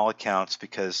bad on all accounts,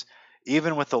 because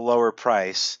even with the lower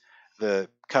price, the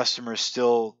customers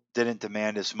still didn't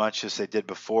demand as much as they did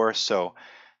before, so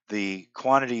the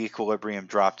quantity equilibrium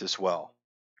dropped as well.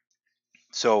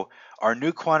 So our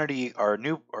new quantity,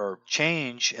 our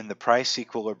change in the price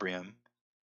equilibrium,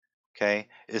 okay,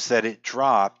 is that it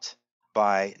dropped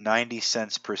by 90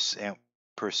 cents per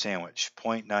sandwich,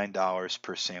 $0.9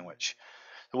 per sandwich.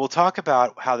 So we'll talk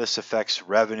about how this affects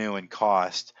revenue and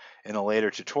cost in a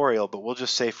later tutorial, but we'll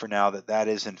just say for now that that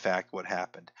is in fact what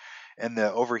happened. And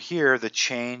over here, the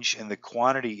change in the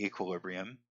quantity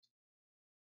equilibrium,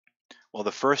 well,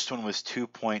 the first one was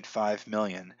 2.5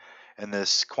 million. And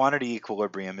this quantity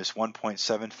equilibrium is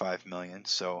 1.75 million,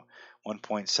 so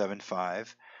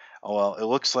 1.75. Well, it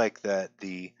looks like that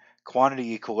the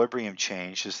quantity equilibrium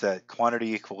change is that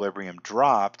quantity equilibrium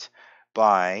dropped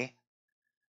by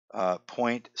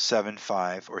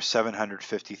 0.75, or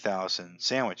 750,000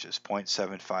 sandwiches,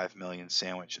 0.75 million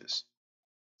sandwiches.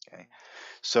 Okay,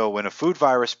 so when a food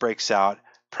virus breaks out,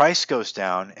 price goes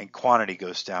down and quantity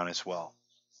goes down as well.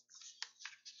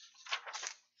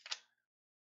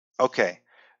 Okay,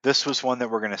 this was one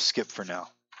that we're going to skip for now.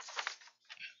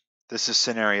 This is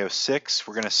scenario 6.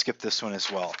 We're going to skip this one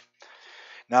as well.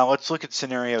 Now let's look at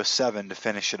scenario 7 to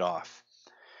finish it off.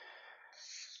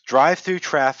 Drive-through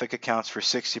traffic accounts for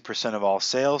 60% of all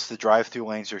sales. The drive-through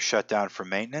lanes are shut down for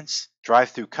maintenance.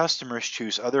 Drive-through customers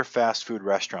choose other fast food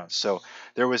restaurants. So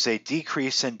there was a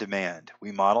decrease in demand.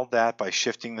 We modeled that by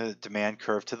shifting the demand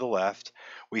curve to the left.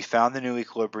 We found the new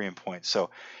equilibrium point. So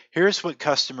here's what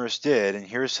customers did, and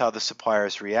here's how the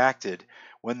suppliers reacted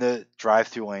when the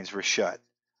drive-through lanes were shut.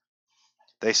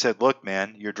 They said, look,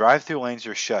 man, your drive-through lanes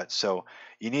are shut, so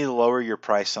you need to lower your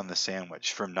price on the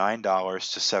sandwich from $9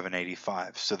 to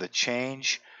 $7.85. So the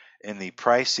change in the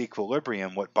price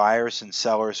equilibrium, what buyers and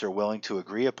sellers are willing to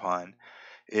agree upon,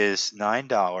 is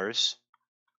 $9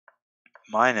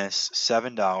 minus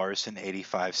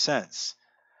 $7.85.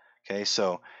 Okay,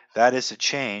 so that is a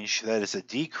change, that is a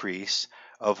decrease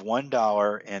of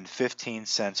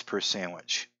 $1.15 per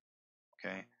sandwich.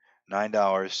 Okay,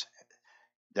 $9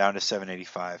 down to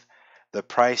 $7.85. The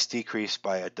price decreased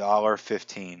by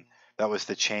 $1.15. That was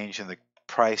the change in the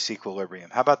price equilibrium.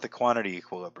 How about the quantity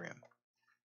equilibrium?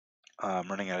 I'm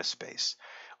running out of space.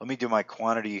 Let me do my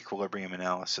quantity equilibrium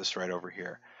analysis right over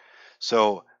here.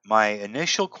 So my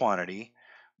initial quantity,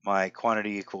 my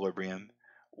quantity equilibrium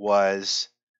was,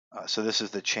 so this is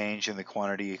the change in the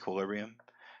quantity equilibrium.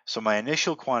 So my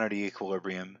initial quantity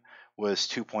equilibrium was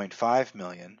 2.5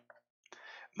 million.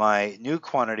 My new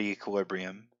quantity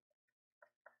equilibrium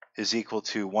is equal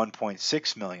to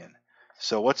 1.6 million.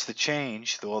 So what's the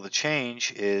change? Well, the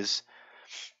change is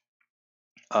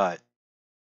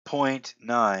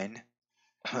 0.9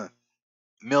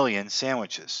 million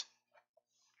sandwiches.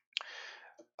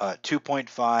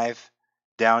 2.5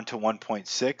 down to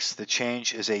 1.6, the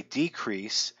change is a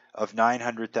decrease of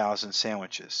 900,000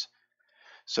 sandwiches.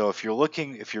 So if you're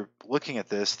looking at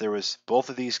this, there was both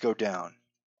of these go down.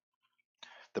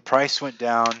 The price went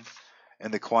down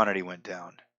and the quantity went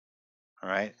down. All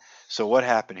right. So what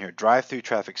happened here? Drive-through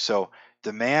traffic. So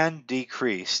demand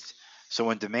decreased. So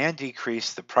when demand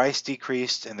decreased, the price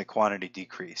decreased and the quantity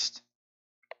decreased.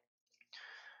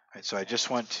 All right, so I just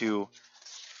want to,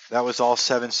 that was all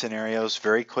 7 scenarios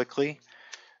very quickly.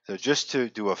 So just to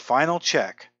do a final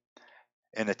check,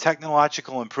 in a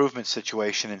technological improvement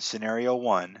situation in scenario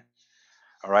 1,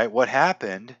 all right, what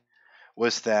happened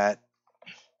was that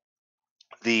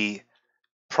the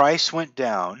price went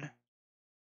down,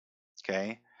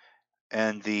 okay,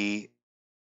 and the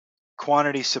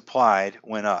quantity supplied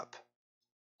went up.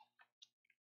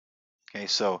 Okay,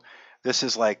 so this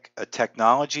is like a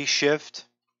technology shift.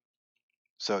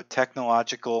 So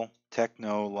technological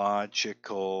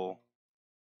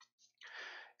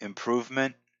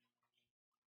improvement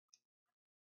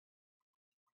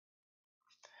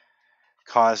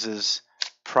causes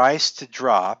price to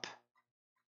drop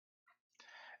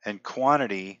and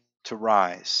quantity to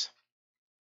rise.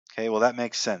 Okay, well that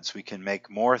makes sense. We can make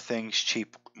more things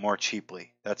more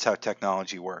cheaply. That's how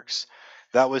technology works.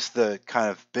 That was the kind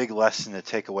of big lesson to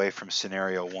take away from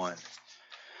scenario 1.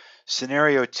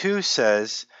 Scenario 2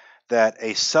 says that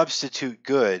a substitute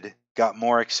good got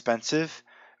more expensive,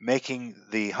 making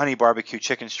the honey barbecue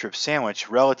chicken strip sandwich,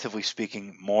 relatively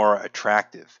speaking, more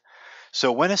attractive.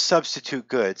 So when a substitute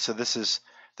good, so this is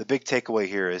the big takeaway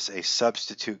here, is a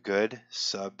substitute good,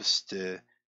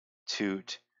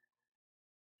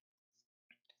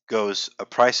 a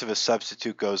price of a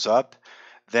substitute goes up,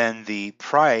 then the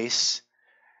price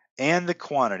and the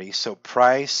quantity, so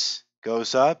price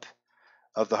goes up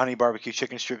of the honey barbecue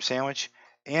chicken strip sandwich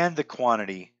and the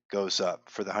quantity goes up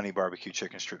for the honey barbecue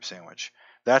chicken strip sandwich.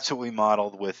 That's what we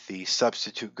modeled with the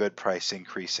substitute good price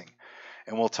increasing.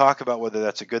 And we'll talk about whether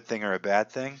that's a good thing or a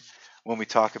bad thing when we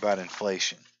talk about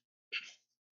inflation.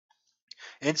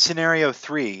 In scenario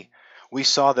 3, we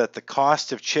saw that the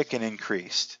cost of chicken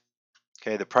increased.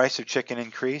 Okay, the price of chicken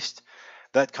increased.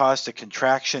 That caused a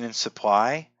contraction in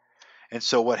supply. And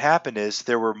so what happened is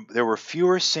there were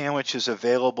fewer sandwiches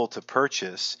available to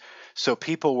purchase, so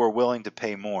people were willing to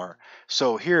pay more.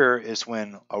 So here is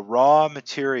when raw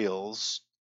materials,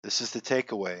 this is the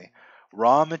takeaway,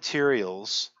 raw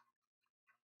materials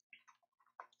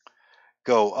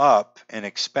go up in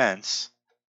expense,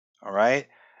 all right?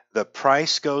 The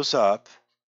price goes up,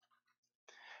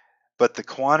 but the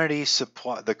quantity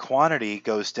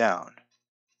goes down.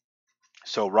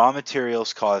 So raw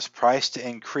materials cause price to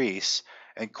increase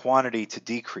and quantity to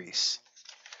decrease.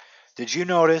 Did you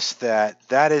notice that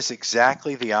that is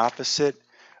exactly the opposite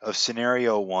of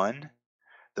scenario 1?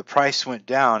 The price went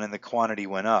down and the quantity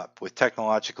went up with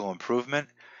technological improvement.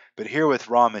 But here with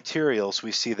raw materials,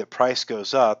 we see that price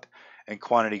goes up and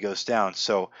quantity goes down.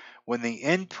 So when the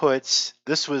inputs,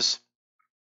 this was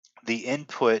the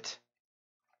input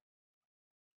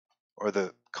or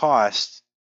the cost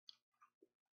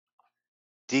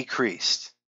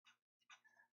decreased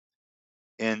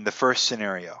in the first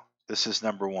scenario. This is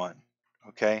number 1.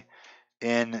 Okay.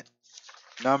 In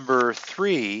number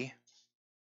 3,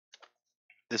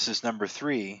 this is number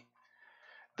 3,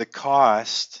 the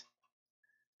cost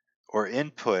or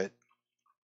input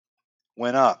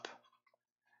went up.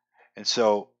 And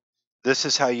so this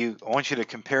is how I want you to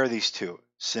compare these two,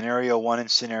 scenario 1 and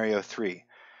scenario 3.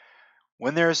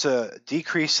 When there's a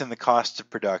decrease in the cost of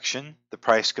production, the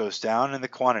price goes down and the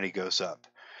quantity goes up.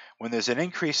 When there's an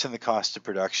increase in the cost of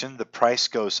production, the price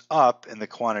goes up and the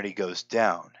quantity goes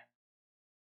down.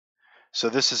 So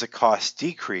this is a cost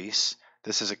decrease,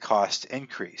 this is a cost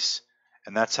increase.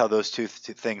 And that's how those two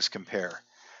things compare.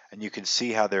 And you can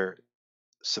see how their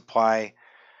supply,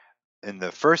 in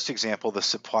the first example, the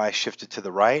supply shifted to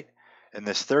the right. In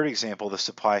this third example, the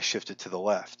supply shifted to the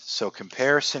left. So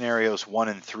compare scenarios 1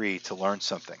 and 3 to learn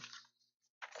something.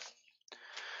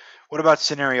 What about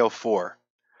scenario 4?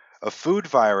 A food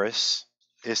virus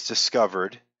is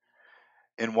discovered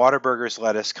in Whataburger's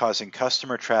lettuce, causing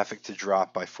customer traffic to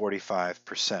drop by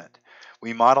 45%.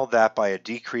 We modeled that by a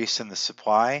decrease in the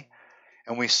supply,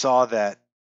 and we saw that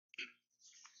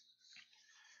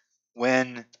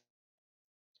when,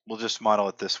 we'll just model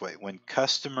it this way, when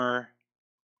customer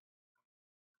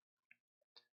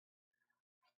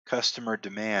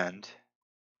demand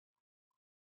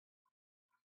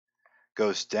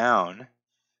goes down,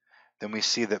 then we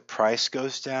see that price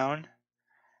goes down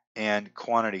and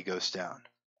quantity goes down.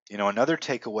 You know, another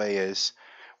takeaway is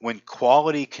when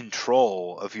quality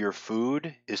control of your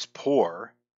food is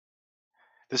poor,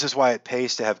 this is why it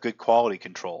pays to have good quality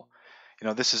control. You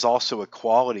know, this is also a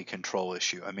quality control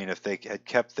issue. I mean, if they had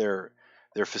kept their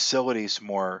facilities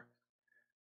more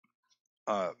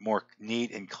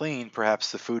neat and clean,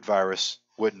 perhaps the food virus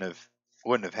wouldn't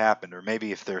have happened. Or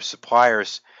maybe if their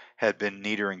suppliers had been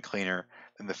neater and cleaner,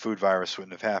 then the food virus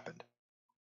wouldn't have happened.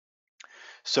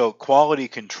 So quality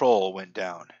control went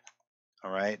down.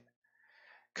 All right.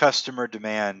 Customer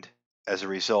demand as a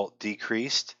result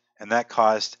decreased, and that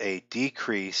caused a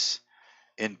decrease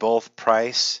in both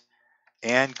price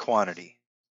and quantity.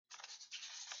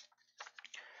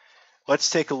 Let's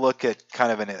take a look at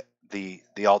kind of the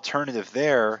alternative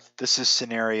there. This is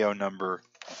scenario number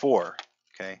 4.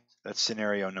 Okay, that's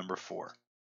scenario number 4.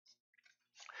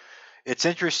 It's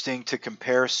interesting to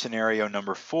compare scenario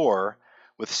number 4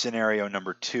 with scenario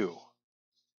number 2.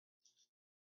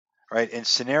 Right, in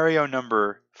scenario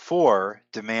number 4,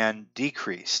 demand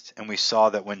decreased, and we saw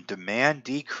that when demand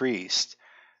decreased,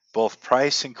 both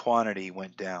price and quantity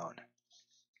went down.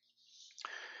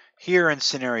 Here in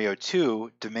scenario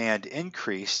 2, demand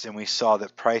increased, and we saw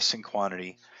that price and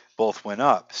quantity both went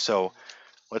up. So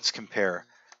let's compare.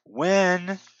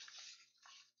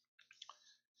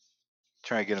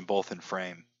 Try to get them both in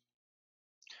frame.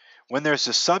 When there's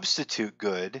a substitute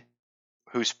good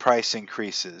whose price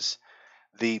increases,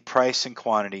 the price and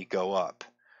quantity go up.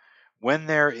 When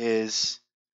there is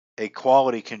a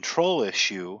quality control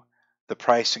issue, the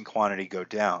price and quantity go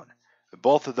down.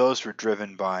 Both of those were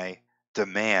driven by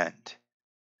demand.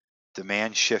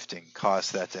 Demand shifting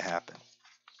caused that to happen.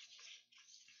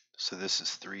 So this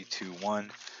is 3, 2,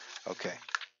 1. Okay.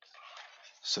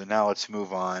 So now let's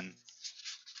move on.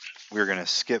 We're going to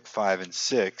skip 5 and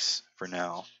 6 for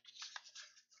now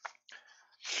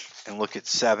and look at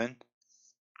 7.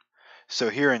 So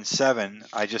here in 7,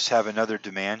 I just have another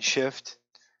demand shift.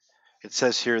 It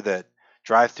says here that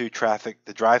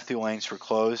the drive-through lanes were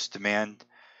closed. Demand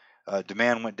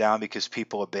went down because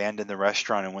people abandoned the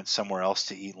restaurant and went somewhere else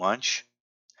to eat lunch.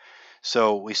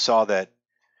 So we saw that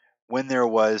when there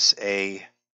was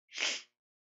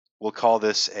we'll call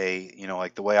this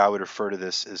like the way I would refer to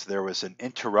this is there was an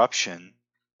interruption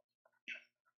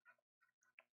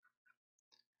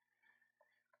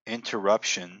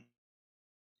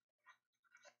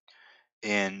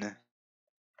in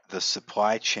the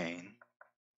supply chain.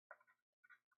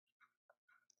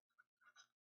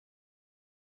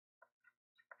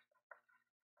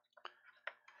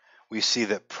 We see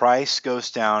that price goes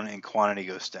down and quantity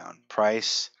goes down.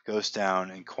 Price goes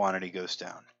down and quantity goes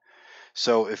down.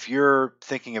 So if you're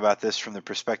thinking about this from the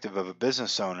perspective of a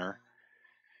business owner,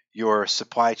 your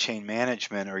supply chain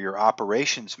management or your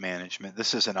operations management,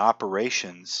 this is an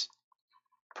operations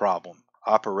problem.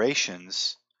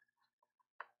 Operations,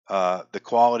 the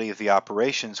quality of the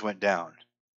operations went down.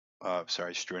 Sorry,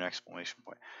 I just drew an exclamation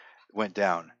point. Went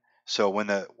down. So when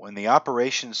the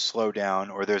operations slow down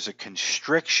or there's a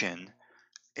constriction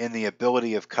in the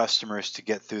ability of customers to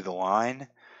get through the line,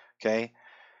 okay,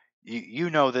 you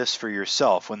know this for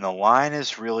yourself. When the line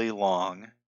is really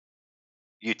long,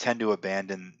 you tend to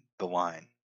abandon the line,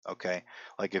 okay?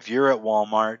 Like if you're at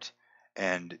Walmart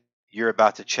and you're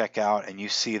about to check out and you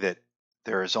see that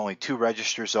there is only 2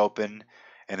 registers open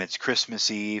and it's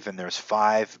Christmas Eve and there's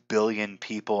 5 billion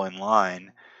people in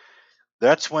line,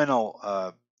 that's when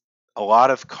a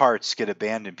lot of carts get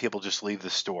abandoned. People just leave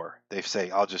the store. They say,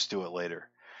 I'll just do it later.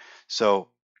 So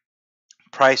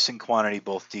price and quantity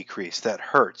both decrease. That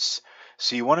hurts.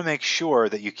 So you want to make sure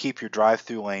that you keep your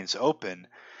drive-through lanes open.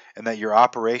 and that your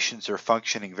operations are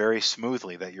functioning very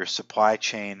smoothly, that your supply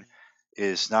chain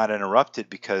is not interrupted,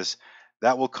 because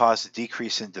that will cause a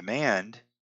decrease in demand.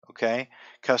 Okay,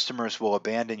 customers will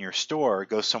abandon your store,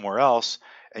 go somewhere else,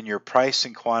 and your price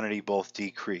and quantity both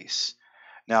decrease.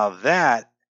 Now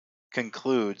that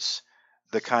concludes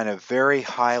the kind of very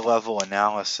high level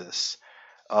analysis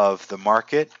of the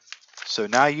market. So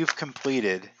now you've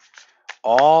completed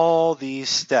all these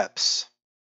steps.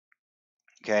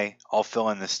 Okay, I'll fill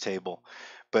in this table,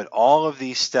 but all of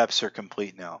these steps are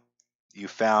complete now. You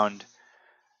found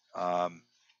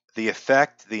the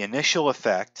effect, the initial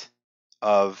effect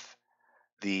of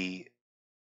the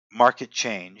market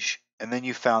change, and then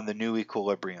you found the new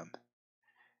equilibrium.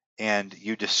 And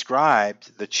you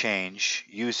described the change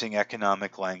using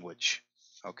economic language.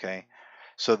 Okay,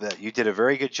 so that you did a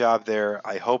very good job there.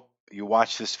 I hope you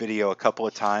watched this video a couple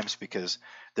of times, because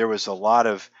there was a lot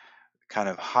of kind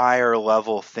of higher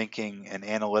level thinking and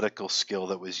analytical skill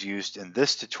that was used in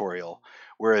this tutorial,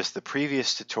 whereas the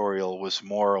previous tutorial was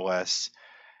more or less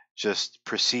just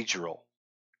procedural.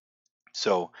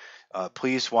 So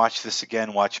please watch this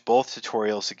again, watch both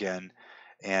tutorials again,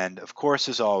 and of course,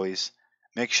 as always,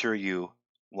 make sure you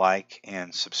like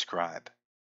and subscribe.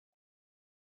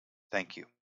 Thank you.